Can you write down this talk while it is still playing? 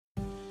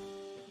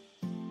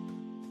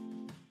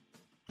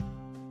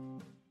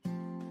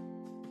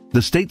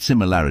The State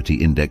Similarity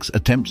Index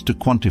attempts to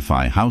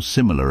quantify how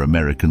similar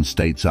American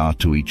states are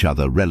to each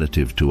other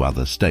relative to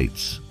other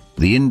states.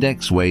 The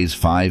index weighs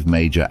 5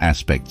 major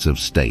aspects of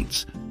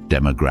states: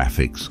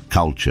 demographics,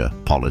 culture,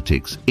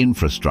 politics,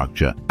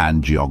 infrastructure,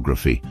 and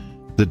geography.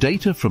 The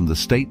data from the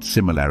State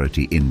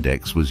Similarity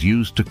Index was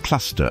used to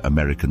cluster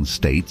American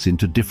states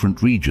into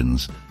different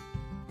regions.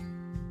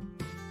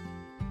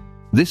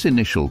 This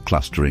initial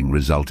clustering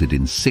resulted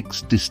in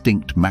 6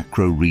 distinct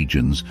macro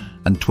regions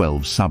and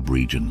 12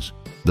 sub-regions.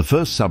 The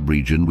first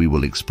sub-region we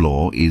will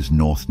explore is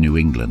North New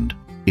England.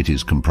 It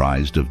is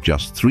comprised of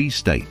just 3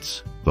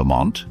 states: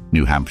 Vermont,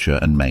 New Hampshire,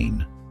 and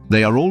Maine.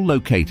 They are all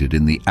located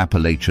in the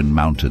Appalachian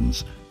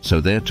Mountains, so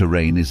their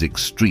terrain is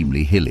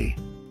extremely hilly.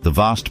 The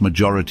vast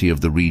majority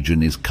of the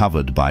region is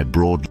covered by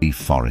broadleaf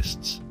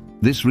forests.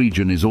 This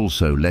region is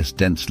also less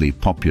densely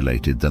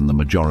populated than the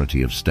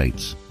majority of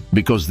states.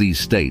 Because these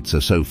states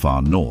are so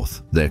far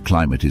north, their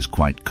climate is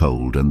quite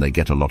cold and they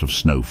get a lot of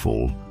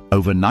snowfall.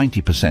 Over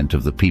 90%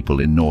 of the people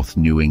in North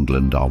New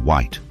England are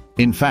white.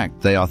 In fact,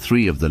 they are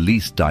 3 of the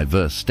least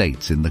diverse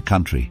states in the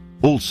country.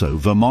 Also,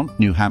 Vermont,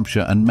 New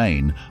Hampshire, and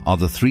Maine are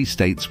the 3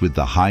 states with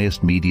the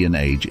highest median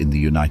age in the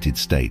United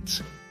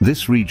States.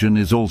 This region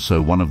is also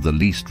one of the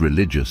least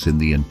religious in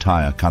the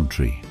entire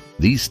country.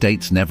 These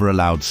states never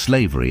allowed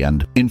slavery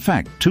and, in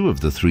fact, 2 of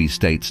the 3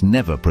 states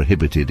never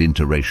prohibited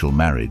interracial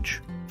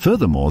marriage.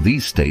 Furthermore,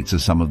 these states are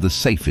some of the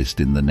safest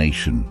in the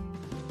nation.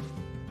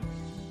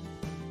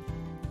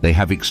 They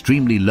have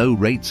extremely low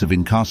rates of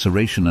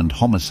incarceration and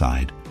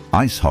homicide.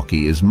 Ice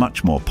hockey is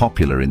much more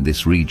popular in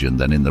this region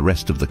than in the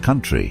rest of the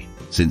country.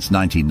 Since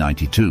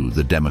 1992,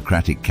 the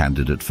Democratic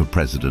candidate for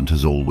president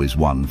has always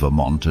won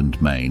Vermont and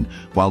Maine,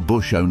 while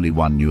Bush only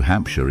won New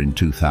Hampshire in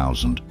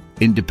 2000.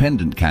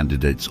 Independent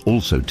candidates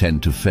also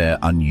tend to fare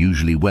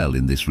unusually well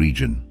in this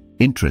region.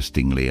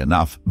 Interestingly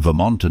enough,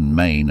 Vermont and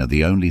Maine are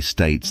the only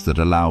states that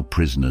allow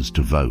prisoners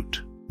to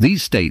vote.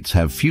 These states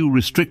have few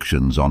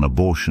restrictions on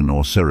abortion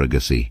or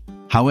surrogacy.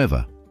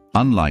 However,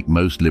 unlike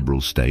most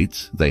liberal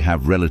states, they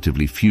have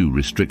relatively few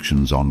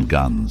restrictions on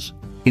guns.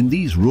 In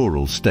these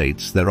rural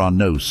states, there are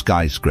no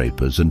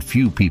skyscrapers and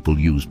few people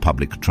use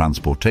public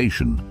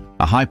transportation.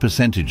 A high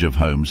percentage of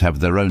homes have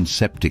their own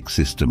septic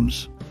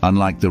systems.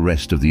 Unlike the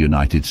rest of the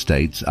United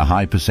States, a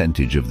high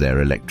percentage of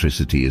their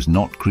electricity is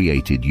not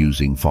created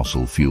using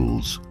fossil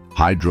fuels.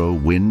 Hydro,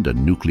 wind,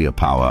 and nuclear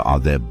power are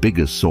their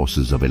biggest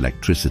sources of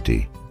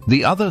electricity.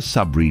 The other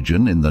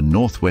sub-region in the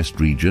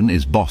Northwest region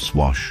is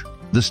bos-wash.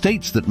 The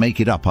states that make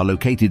it up are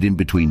located in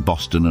between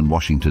Boston and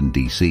Washington,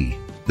 D.C.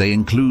 They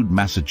include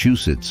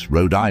Massachusetts,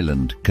 Rhode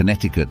Island,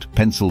 Connecticut,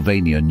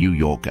 Pennsylvania, New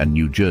York, and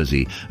New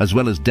Jersey, as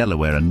well as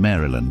Delaware and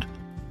Maryland.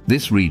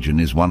 This region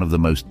is one of the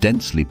most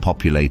densely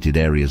populated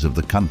areas of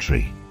the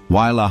country.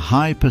 While a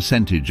high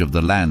percentage of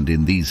the land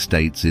in these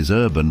states is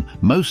urban,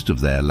 most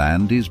of their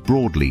land is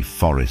broadleaf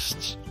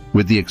forests.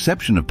 With the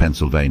exception of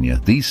Pennsylvania,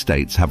 these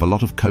states have a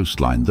lot of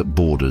coastline that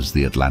borders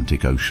the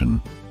Atlantic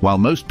Ocean. While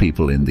most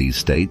people in these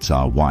states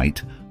are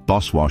white,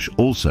 bos-wash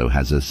also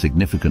has a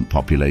significant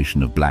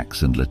population of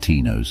blacks and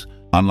Latinos.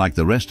 Unlike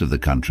the rest of the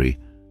country,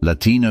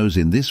 Latinos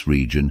in this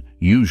region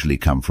usually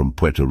come from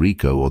Puerto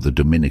Rico or the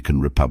Dominican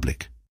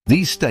Republic.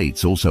 These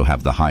states also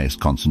have the highest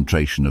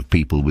concentration of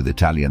people with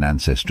Italian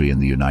ancestry in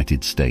the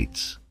United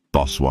States.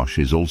 Bos-wash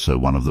is also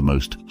one of the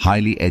most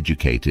highly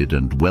educated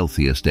and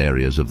wealthiest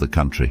areas of the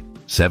country.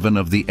 7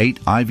 of the 8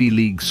 Ivy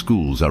League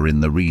schools are in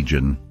the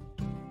region.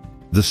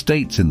 The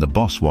states in the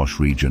bos-wash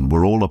region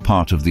were all a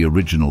part of the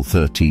original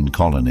 13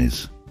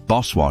 colonies.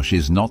 Bos-wash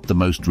is not the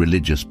most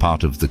religious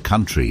part of the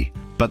country,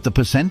 but the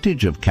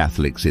percentage of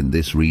Catholics in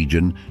this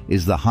region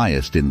is the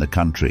highest in the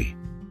country.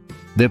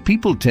 Their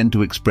people tend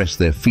to express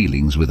their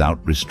feelings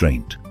without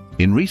restraint.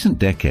 In recent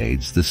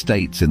decades, the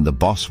states in the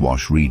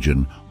bos-wash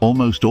region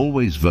almost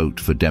always vote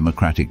for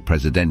Democratic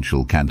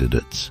presidential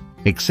candidates.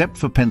 Except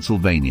for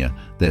Pennsylvania,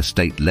 their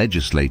state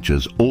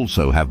legislatures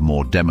also have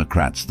more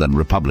Democrats than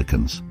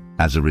Republicans.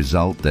 As a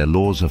result, their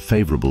laws are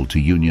favorable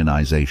to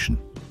unionization.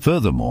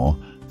 Furthermore,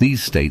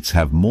 these states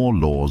have more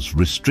laws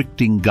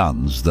restricting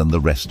guns than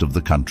the rest of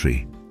the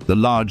country. The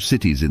large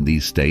cities in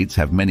these states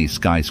have many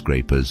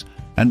skyscrapers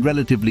and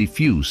relatively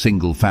few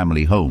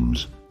single-family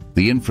homes.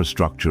 The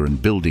infrastructure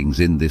and buildings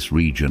in this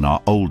region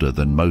are older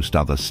than most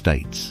other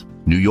states.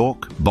 New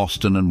York,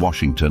 Boston, and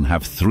Washington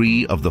have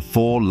 3 of the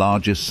 4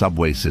 largest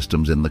subway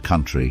systems in the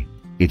country.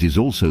 It is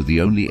also the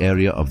only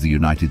area of the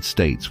United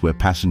States where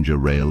passenger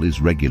rail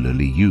is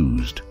regularly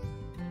used.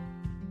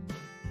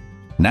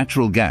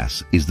 Natural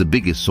gas is the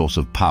biggest source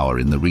of power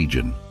in the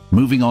region.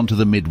 Moving on to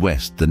the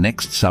Midwest, the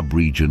next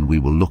sub-region we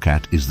will look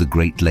at is the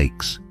Great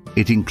Lakes.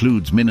 It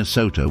includes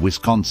Minnesota,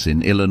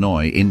 Wisconsin,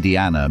 Illinois,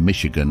 Indiana,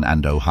 Michigan,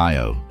 and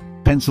Ohio.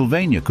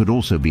 Pennsylvania could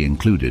also be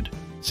included,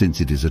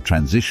 since it is a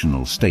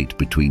transitional state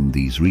between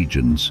these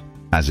regions.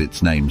 As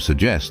its name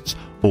suggests,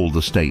 all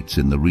the states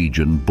in the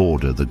region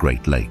border the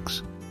Great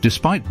Lakes.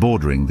 Despite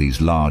bordering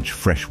these large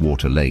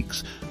freshwater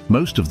lakes,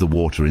 most of the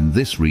water in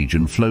this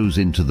region flows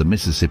into the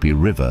Mississippi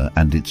River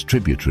and its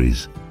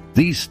tributaries.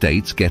 These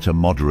states get a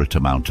moderate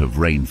amount of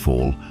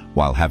rainfall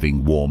while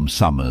having warm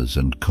summers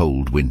and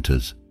cold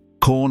winters.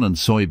 Corn and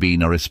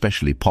soybean are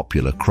especially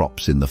popular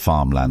crops in the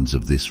farmlands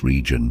of this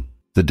region.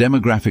 The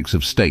demographics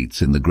of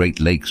states in the Great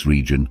Lakes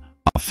region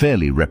are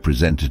fairly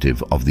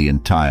representative of the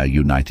entire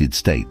United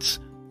States,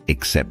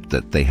 except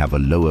that they have a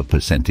lower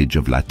percentage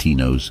of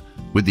Latinos.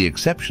 With the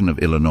exception of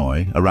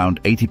Illinois,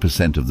 around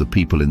 80% of the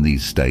people in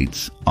these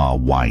states are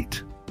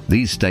white.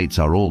 These states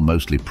are all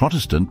mostly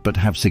Protestant but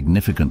have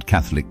significant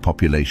Catholic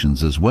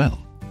populations as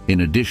well.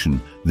 In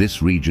addition,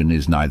 this region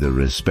is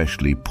neither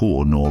especially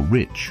poor nor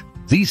rich.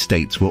 These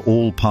states were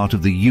all part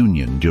of the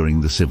Union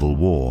during the Civil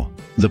War.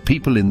 The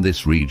people in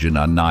this region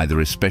are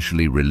neither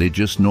especially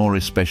religious nor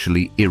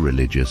especially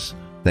irreligious.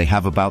 They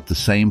have about the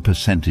same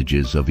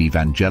percentages of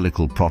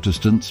evangelical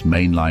Protestants,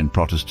 mainline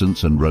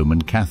Protestants, and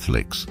Roman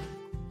Catholics.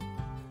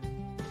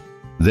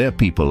 Their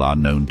people are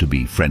known to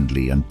be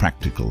friendly and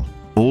practical.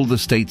 All the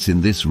states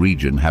in this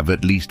region have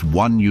at least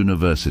one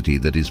university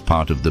that is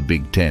part of the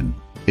Big Ten.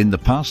 In the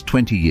past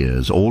 20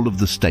 years, all of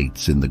the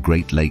states in the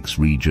Great Lakes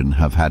region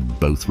have had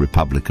both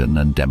Republican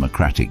and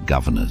Democratic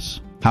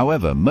governors.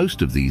 However,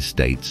 most of these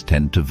states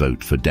tend to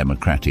vote for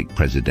Democratic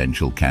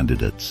presidential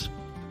candidates.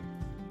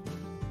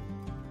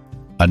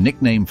 A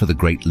nickname for the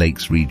Great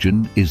Lakes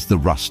region is the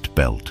Rust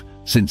Belt.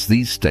 Since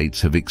these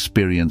states have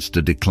experienced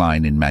a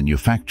decline in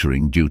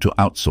manufacturing due to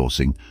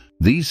outsourcing,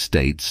 these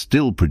states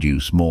still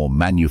produce more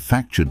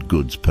manufactured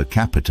goods per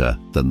capita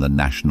than the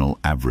national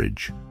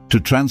average. To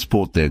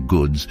transport their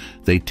goods,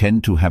 they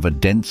tend to have a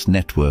dense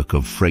network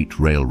of freight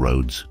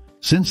railroads.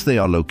 Since they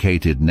are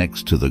located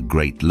next to the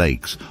Great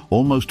Lakes,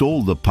 almost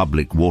all the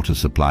public water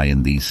supply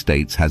in these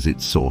states has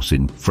its source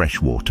in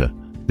fresh water.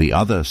 The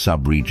other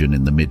sub-region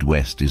in the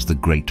Midwest is the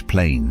Great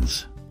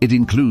Plains. It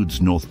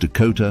includes North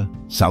Dakota,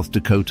 South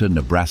Dakota,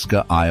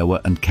 Nebraska,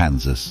 Iowa, and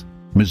Kansas.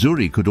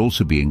 Missouri could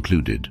also be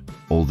included,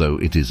 although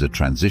it is a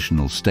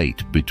transitional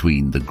state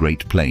between the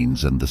Great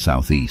Plains and the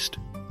Southeast.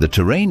 The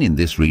terrain in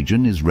this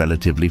region is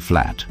relatively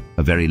flat.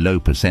 A very low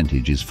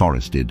percentage is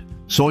forested.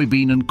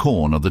 Soybean and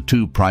corn are the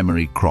two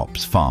primary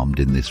crops farmed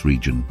in this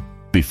region.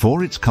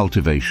 Before its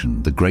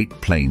cultivation, the Great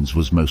Plains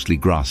was mostly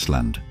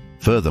grassland.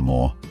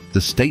 Furthermore,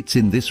 the states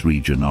in this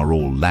region are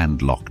all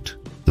landlocked.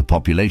 The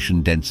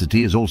population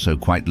density is also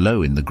quite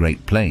low in the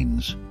Great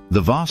Plains. The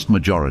vast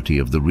majority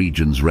of the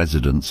region's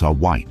residents are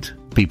white.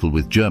 People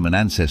with German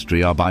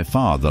ancestry are by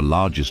far the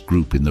largest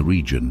group in the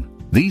region.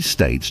 These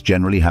states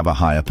generally have a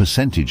higher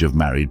percentage of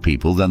married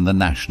people than the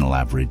national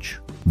average.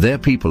 Their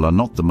people are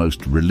not the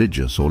most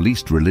religious or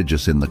least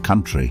religious in the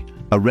country.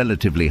 A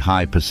relatively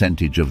high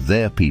percentage of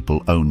their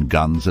people own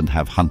guns and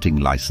have hunting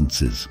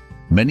licenses.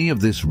 Many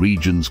of this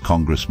region's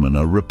congressmen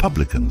are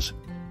Republicans.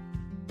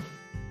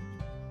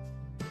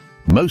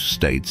 Most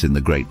states in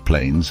the Great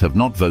Plains have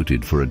not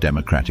voted for a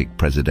Democratic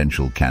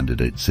presidential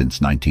candidate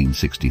since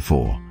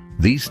 1964.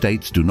 These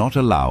states do not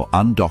allow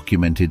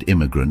undocumented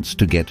immigrants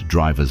to get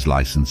driver's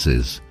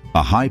licenses.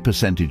 A high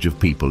percentage of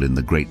people in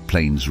the Great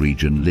Plains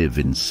region live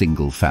in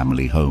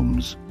single-family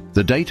homes.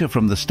 The data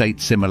from the State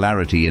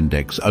Similarity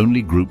Index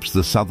only groups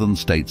the southern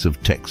states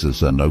of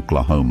Texas and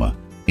Oklahoma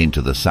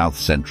into the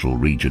south-central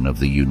region of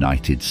the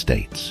United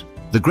States.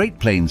 The Great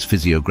Plains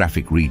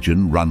physiographic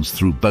region runs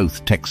through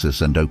both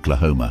Texas and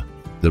Oklahoma.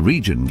 The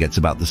region gets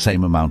about the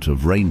same amount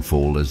of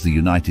rainfall as the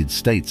United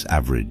States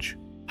average.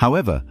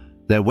 However,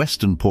 their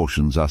western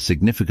portions are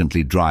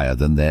significantly drier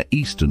than their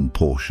eastern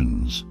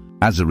portions.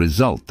 As a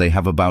result, they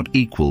have about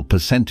equal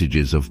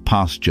percentages of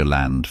pasture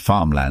land,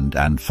 farmland,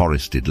 and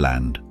forested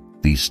land.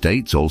 These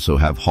states also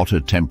have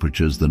hotter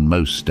temperatures than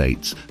most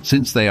states,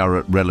 since they are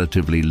at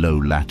relatively low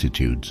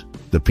latitudes.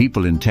 The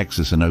people in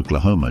Texas and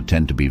Oklahoma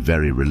tend to be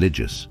very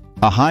religious.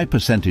 A high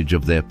percentage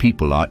of their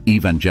people are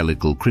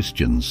evangelical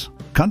Christians.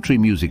 Country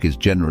music is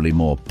generally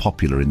more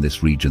popular in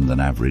this region than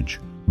average.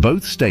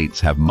 Both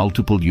states have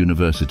multiple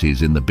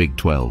universities in the Big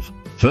 12.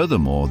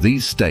 Furthermore,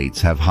 these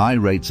states have high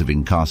rates of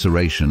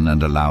incarceration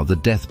and allow the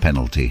death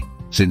penalty.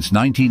 Since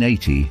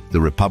 1980, the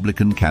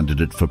Republican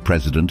candidate for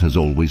president has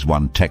always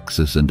won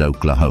Texas and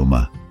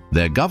Oklahoma.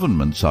 Their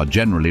governments are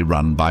generally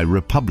run by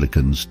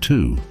Republicans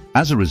too.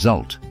 As a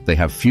result, they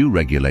have few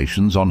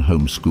regulations on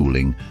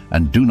homeschooling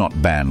and do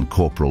not ban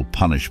corporal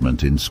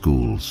punishment in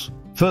schools.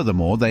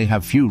 Furthermore, they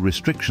have few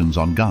restrictions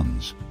on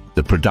guns.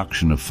 The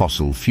production of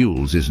fossil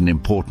fuels is an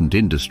important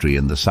industry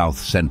in the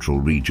south-central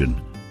region.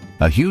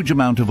 A huge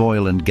amount of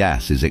oil and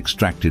gas is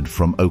extracted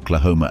from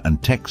Oklahoma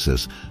and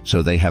Texas,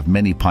 so they have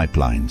many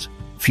pipelines.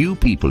 Few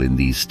people in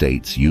these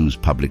states use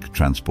public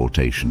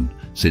transportation,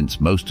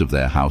 since most of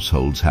their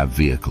households have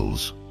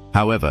vehicles.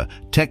 However,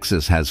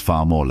 Texas has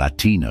far more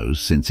Latinos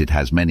since it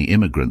has many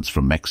immigrants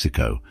from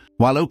Mexico,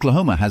 while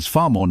Oklahoma has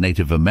far more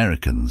Native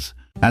Americans.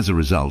 As a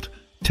result,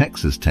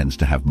 Texas tends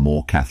to have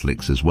more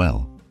Catholics as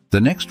well.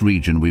 The next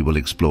region we will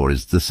explore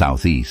is the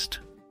Southeast.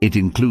 It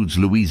includes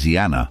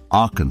Louisiana,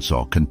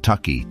 Arkansas,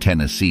 Kentucky,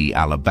 Tennessee,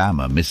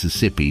 Alabama,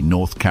 Mississippi,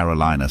 North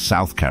Carolina,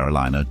 South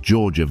Carolina,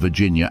 Georgia,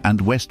 Virginia,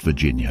 and West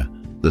Virginia.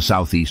 The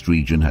Southeast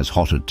region has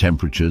hotter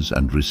temperatures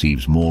and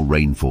receives more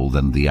rainfall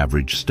than the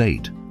average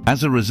state.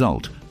 As a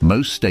result,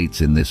 most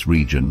states in this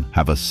region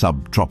have a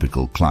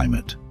subtropical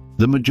climate.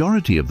 The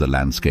majority of the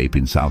landscape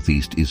in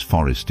Southeast is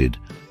forested,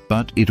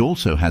 but it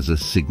also has a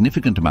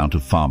significant amount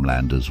of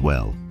farmland as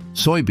well.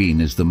 Soybean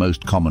is the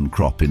most common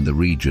crop in the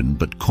region,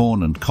 but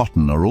corn and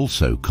cotton are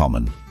also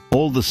common.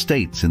 All the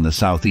states in the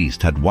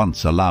Southeast had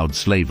once allowed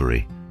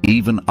slavery.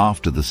 Even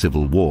after the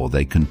Civil War,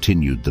 they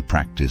continued the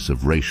practice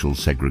of racial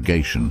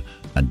segregation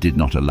and did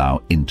not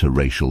allow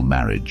interracial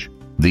marriage.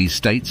 These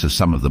states are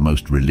some of the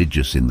most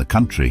religious in the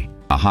country.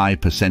 A high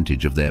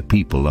percentage of their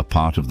people are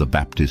part of the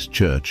Baptist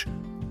Church,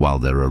 while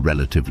there are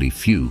relatively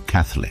few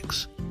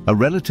Catholics. A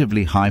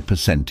relatively high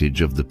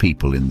percentage of the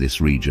people in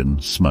this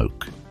region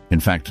smoke. In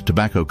fact,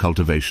 tobacco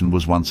cultivation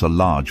was once a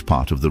large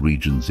part of the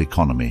region's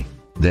economy.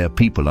 Their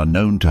people are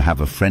known to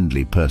have a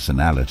friendly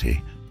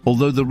personality,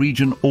 although the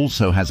region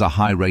also has a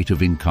high rate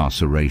of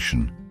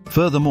incarceration.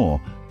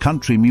 Furthermore,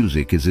 country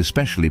music is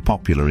especially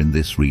popular in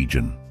this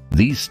region.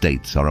 These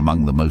states are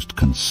among the most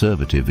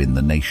conservative in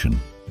the nation.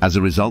 As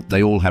a result,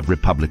 they all have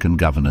Republican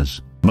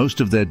governors. Most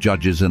of their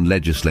judges and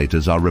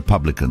legislators are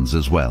Republicans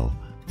as well.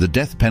 The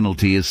death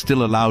penalty is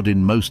still allowed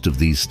in most of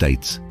these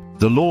states.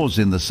 The laws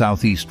in the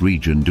Southeast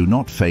region do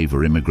not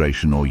favor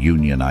immigration or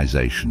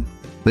unionization.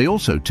 They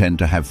also tend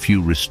to have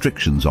few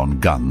restrictions on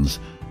guns,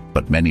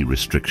 but many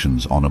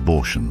restrictions on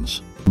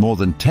abortions. More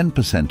than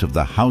 10% of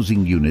the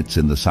housing units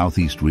in the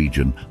Southeast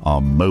region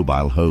are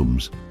mobile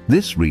homes.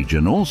 This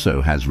region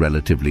also has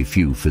relatively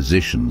few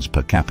physicians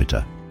per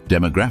capita.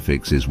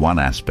 Demographics is one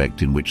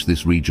aspect in which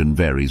this region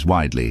varies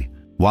widely.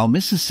 While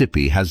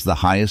Mississippi has the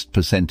highest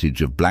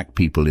percentage of black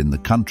people in the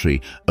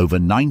country, over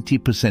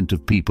 90%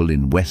 of people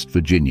in West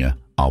Virginia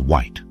are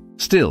white.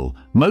 Still,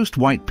 most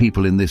white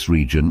people in this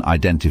region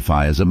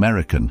identify as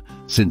American,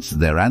 since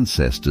their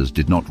ancestors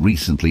did not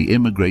recently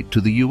immigrate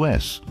to the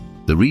US.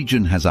 The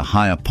region has a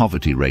higher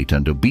poverty rate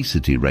and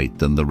obesity rate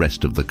than the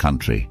rest of the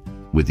country.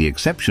 With the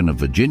exception of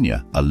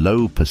Virginia, a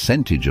low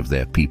percentage of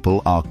their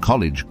people are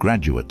college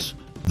graduates.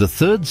 The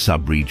third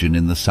sub-region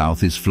in the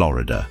South is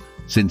Florida,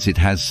 since it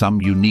has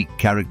some unique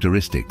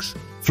characteristics.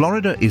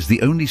 Florida is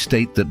the only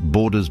state that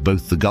borders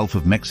both the Gulf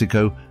of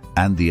Mexico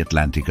and the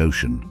Atlantic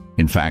Ocean.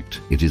 In fact,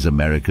 it is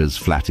America's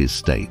flattest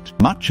state.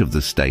 Much of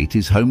the state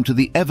is home to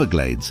the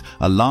Everglades,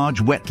 a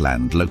large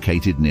wetland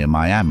located near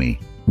Miami.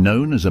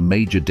 Known as a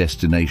major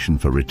destination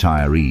for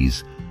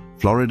retirees,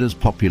 Florida's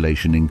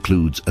population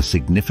includes a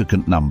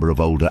significant number of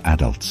older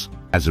adults.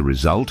 As a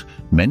result,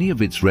 many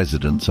of its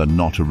residents are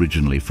not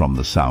originally from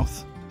the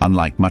South.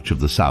 Unlike much of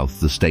the South,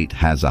 the state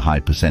has a high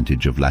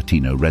percentage of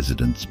Latino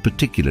residents,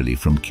 particularly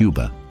from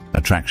Cuba.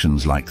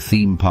 Attractions like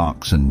theme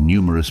parks and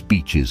numerous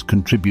beaches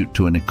contribute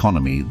to an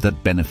economy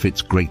that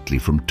benefits greatly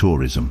from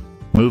tourism.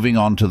 Moving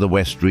on to the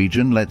West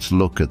region, let's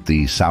look at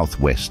the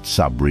Southwest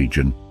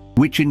sub-region,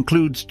 which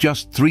includes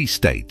just 3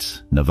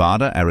 states,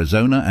 Nevada,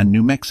 Arizona, and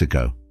New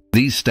Mexico.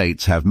 These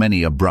states have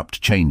many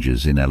abrupt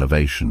changes in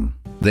elevation.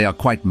 They are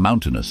quite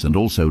mountainous and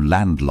also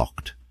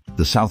landlocked.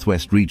 The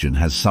Southwest region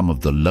has some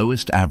of the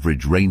lowest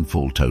average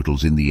rainfall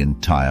totals in the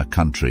entire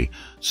country,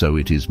 so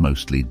it is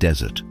mostly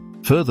desert.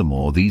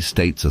 Furthermore, these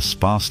states are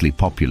sparsely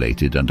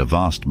populated and a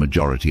vast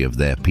majority of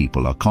their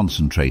people are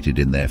concentrated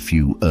in their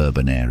few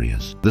urban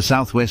areas. The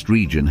Southwest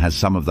region has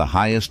some of the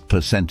highest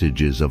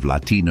percentages of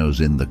Latinos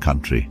in the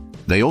country.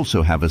 They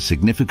also have a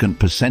significant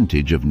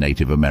percentage of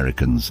Native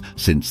Americans,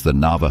 since the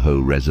Navajo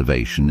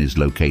Reservation is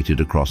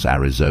located across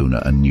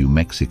Arizona and New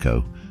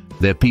Mexico.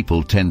 Their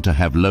people tend to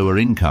have lower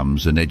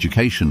incomes and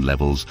education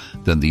levels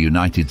than the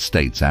United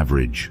States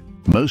average.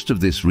 Most of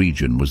this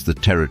region was the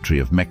territory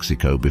of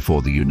Mexico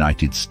before the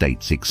United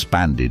States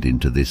expanded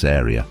into this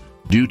area.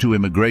 Due to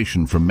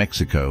immigration from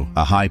Mexico,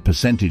 a high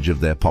percentage of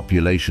their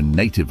population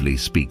natively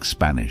speaks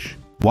Spanish.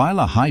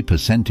 While a high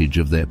percentage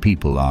of their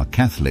people are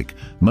Catholic,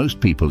 most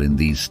people in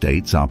these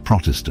states are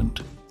Protestant.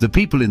 The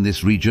people in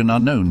this region are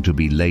known to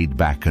be laid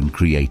back and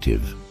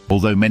creative.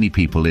 Although many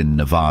people in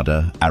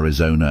Nevada,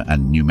 Arizona,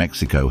 and New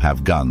Mexico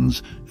have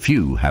guns,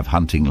 few have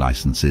hunting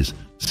licenses.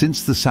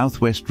 Since the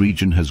Southwest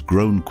region has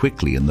grown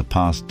quickly in the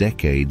past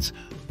decades,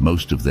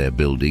 most of their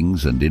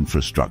buildings and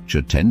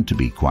infrastructure tend to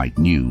be quite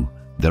new.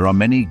 There are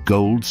many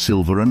gold,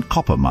 silver, and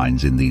copper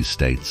mines in these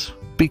states.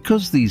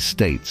 Because these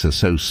states are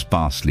so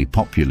sparsely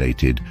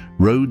populated,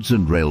 roads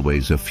and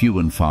railways are few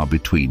and far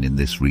between in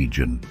this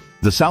region.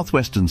 The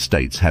southwestern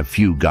states have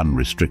few gun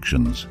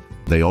restrictions.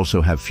 They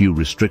also have few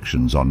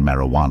restrictions on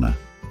marijuana.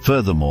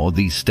 Furthermore,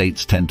 these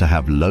states tend to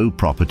have low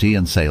property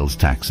and sales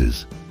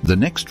taxes. The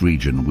next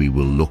region we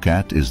will look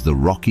at is the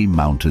Rocky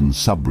Mountain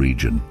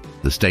sub-region.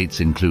 The states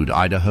include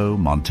Idaho,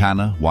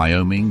 Montana,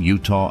 Wyoming,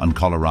 Utah, and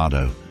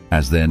Colorado.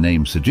 As their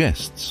name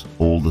suggests,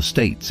 all the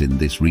states in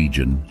this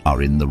region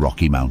are in the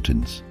Rocky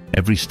Mountains.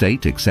 Every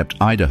state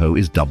except Idaho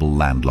is double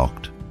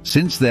landlocked.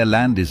 Since their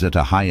land is at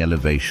a high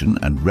elevation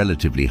and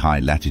relatively high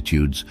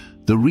latitudes,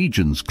 the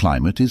region's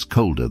climate is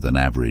colder than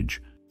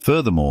average.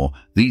 Furthermore,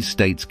 these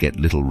states get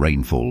little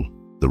rainfall.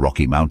 The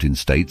Rocky Mountain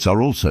states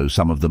are also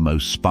some of the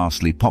most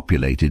sparsely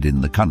populated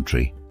in the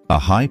country. A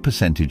high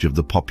percentage of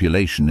the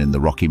population in the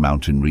Rocky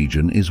Mountain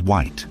region is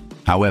white.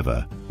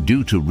 However,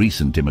 due to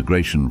recent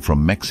immigration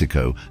from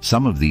Mexico,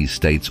 some of these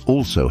states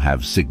also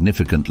have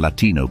significant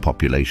Latino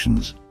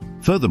populations.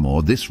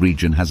 Furthermore, this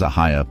region has a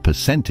higher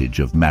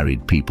percentage of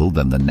married people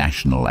than the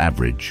national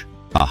average.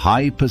 A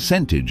high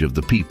percentage of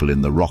the people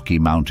in the Rocky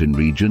Mountain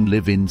region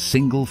live in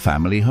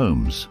single-family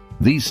homes.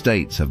 These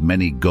states have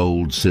many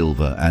gold,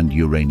 silver, and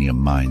uranium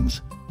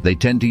mines. They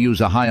tend to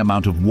use a high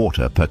amount of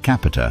water per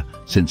capita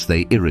since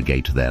they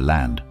irrigate their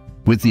land.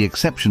 With the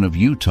exception of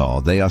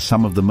Utah, they are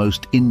some of the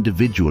most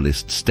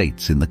individualist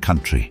states in the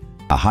country.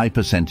 A high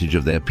percentage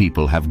of their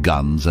people have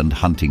guns and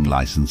hunting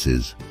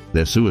licenses.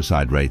 Their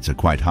suicide rates are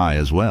quite high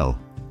as well.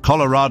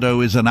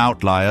 Colorado is an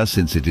outlier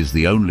since it is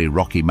the only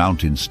Rocky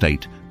Mountain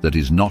state that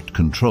is not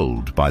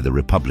controlled by the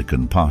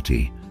Republican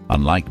Party.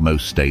 Unlike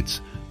most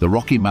states, the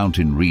Rocky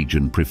Mountain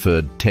region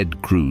preferred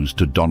Ted Cruz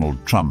to Donald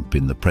Trump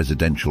in the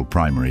presidential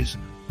primaries.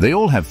 They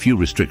all have few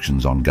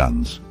restrictions on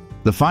guns.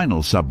 The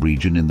final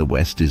sub-region in the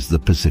West is the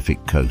Pacific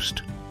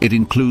Coast. It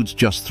includes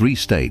just 3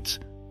 states,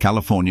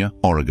 California,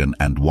 Oregon,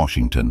 and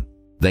Washington.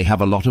 They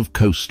have a lot of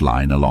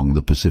coastline along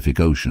the Pacific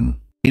Ocean.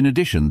 In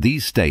addition,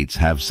 these states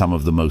have some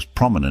of the most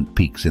prominent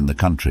peaks in the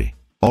country.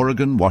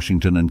 Oregon,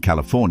 Washington, and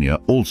California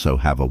also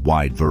have a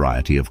wide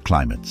variety of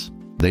climates.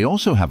 They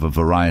also have a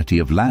variety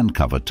of land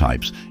cover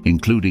types,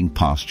 including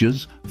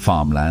pastures,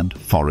 farmland,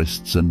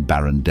 forests, and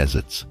barren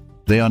deserts.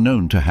 They are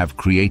known to have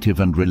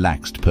creative and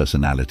relaxed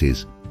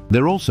personalities. They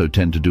also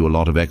tend to do a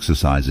lot of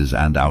exercises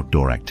and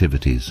outdoor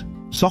activities.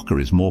 Soccer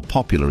is more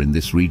popular in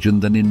this region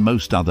than in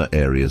most other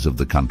areas of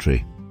the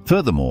country.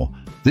 Furthermore,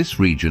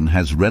 this region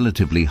has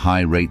relatively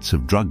high rates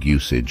of drug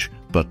usage,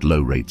 but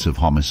low rates of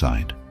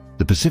homicide.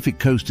 The Pacific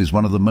Coast is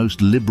one of the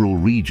most liberal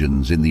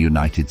regions in the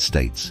United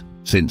States.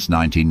 Since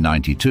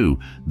 1992,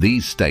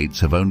 these states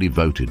have only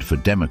voted for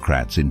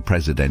Democrats in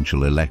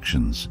presidential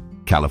elections.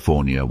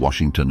 California,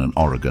 Washington, and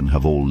Oregon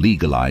have all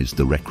legalized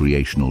the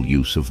recreational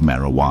use of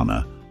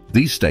marijuana.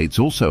 These states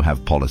also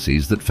have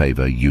policies that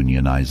favor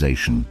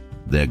unionization.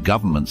 Their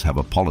governments have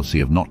a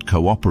policy of not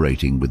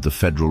cooperating with the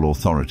federal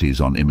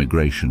authorities on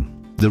immigration.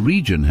 The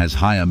region has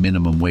higher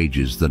minimum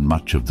wages than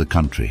much of the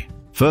country.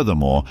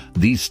 Furthermore,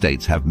 these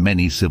states have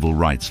many civil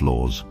rights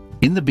laws.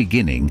 In the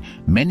beginning,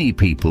 many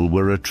people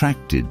were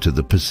attracted to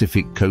the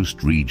Pacific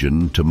Coast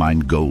region to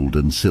mine gold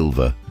and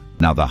silver.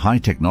 Now the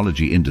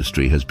high-technology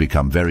industry has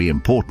become very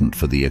important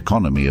for the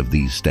economy of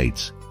these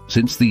states.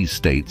 Since these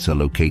states are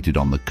located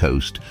on the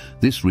coast,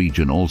 this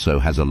region also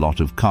has a lot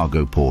of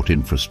cargo port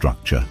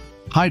infrastructure.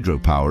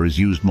 Hydropower is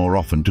used more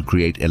often to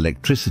create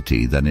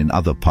electricity than in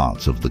other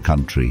parts of the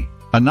country.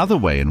 Another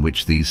way in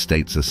which these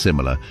states are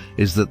similar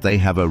is that they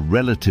have a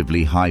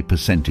relatively high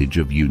percentage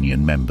of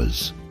union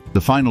members.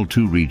 The final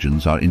 2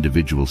 regions are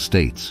individual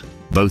states.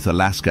 Both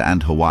Alaska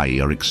and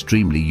Hawaii are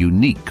extremely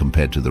unique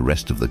compared to the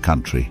rest of the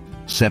country.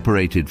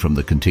 Separated from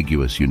the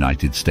contiguous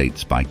United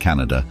States by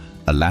Canada,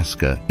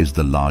 Alaska is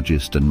the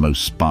largest and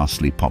most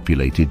sparsely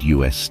populated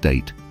U.S.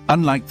 state.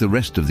 Unlike the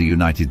rest of the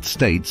United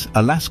States,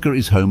 Alaska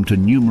is home to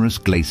numerous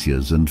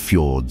glaciers and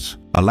fjords.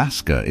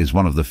 Alaska is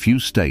one of the few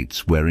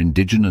states where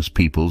indigenous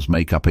peoples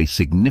make up a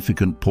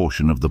significant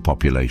portion of the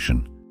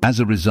population. As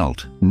a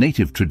result,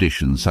 native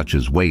traditions such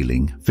as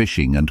whaling,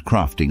 fishing, and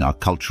crafting are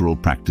cultural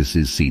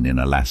practices seen in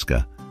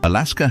Alaska.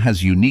 Alaska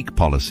has unique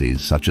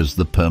policies such as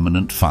the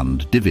Permanent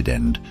Fund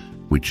Dividend,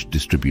 which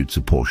distributes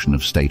a portion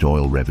of state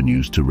oil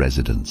revenues to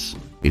residents.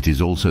 It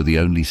is also the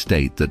only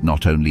state that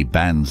not only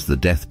bans the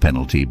death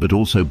penalty but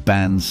also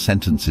bans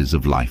sentences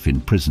of life in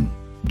prison.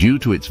 Due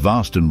to its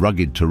vast and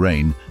rugged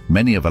terrain,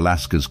 many of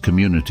Alaska's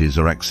communities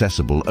are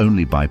accessible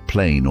only by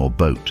plane or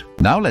boat.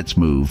 Now let's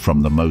move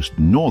from the most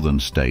northern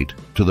state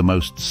to the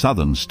most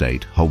southern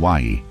state,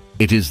 Hawaii.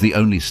 It is the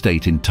only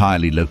state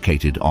entirely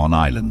located on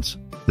islands.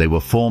 They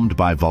were formed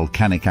by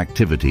volcanic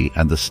activity,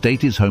 and the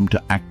state is home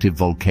to active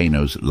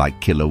volcanoes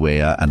like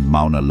Kilauea and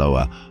Mauna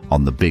Loa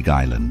on the Big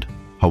Island.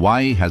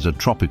 Hawaii has a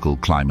tropical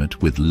climate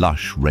with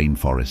lush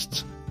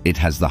rainforests. It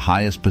has the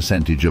highest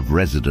percentage of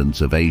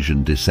residents of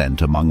Asian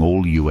descent among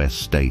all U.S.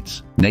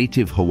 states.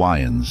 Native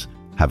Hawaiians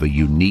have a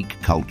unique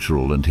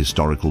cultural and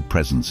historical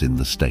presence in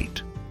the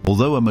state.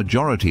 Although a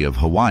majority of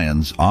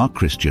Hawaiians are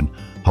Christian,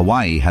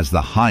 Hawaii has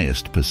the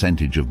highest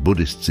percentage of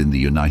Buddhists in the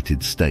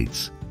United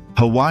States.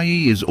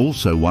 Hawaii is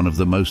also one of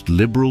the most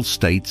liberal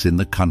states in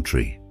the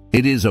country.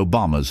 It is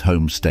Obama's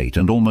home state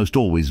and almost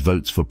always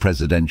votes for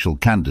presidential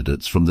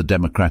candidates from the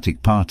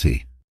Democratic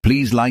Party.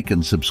 Please like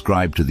and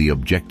subscribe to the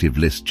Objective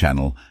List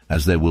channel,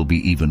 as there will be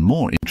even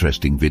more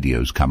interesting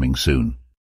videos coming soon.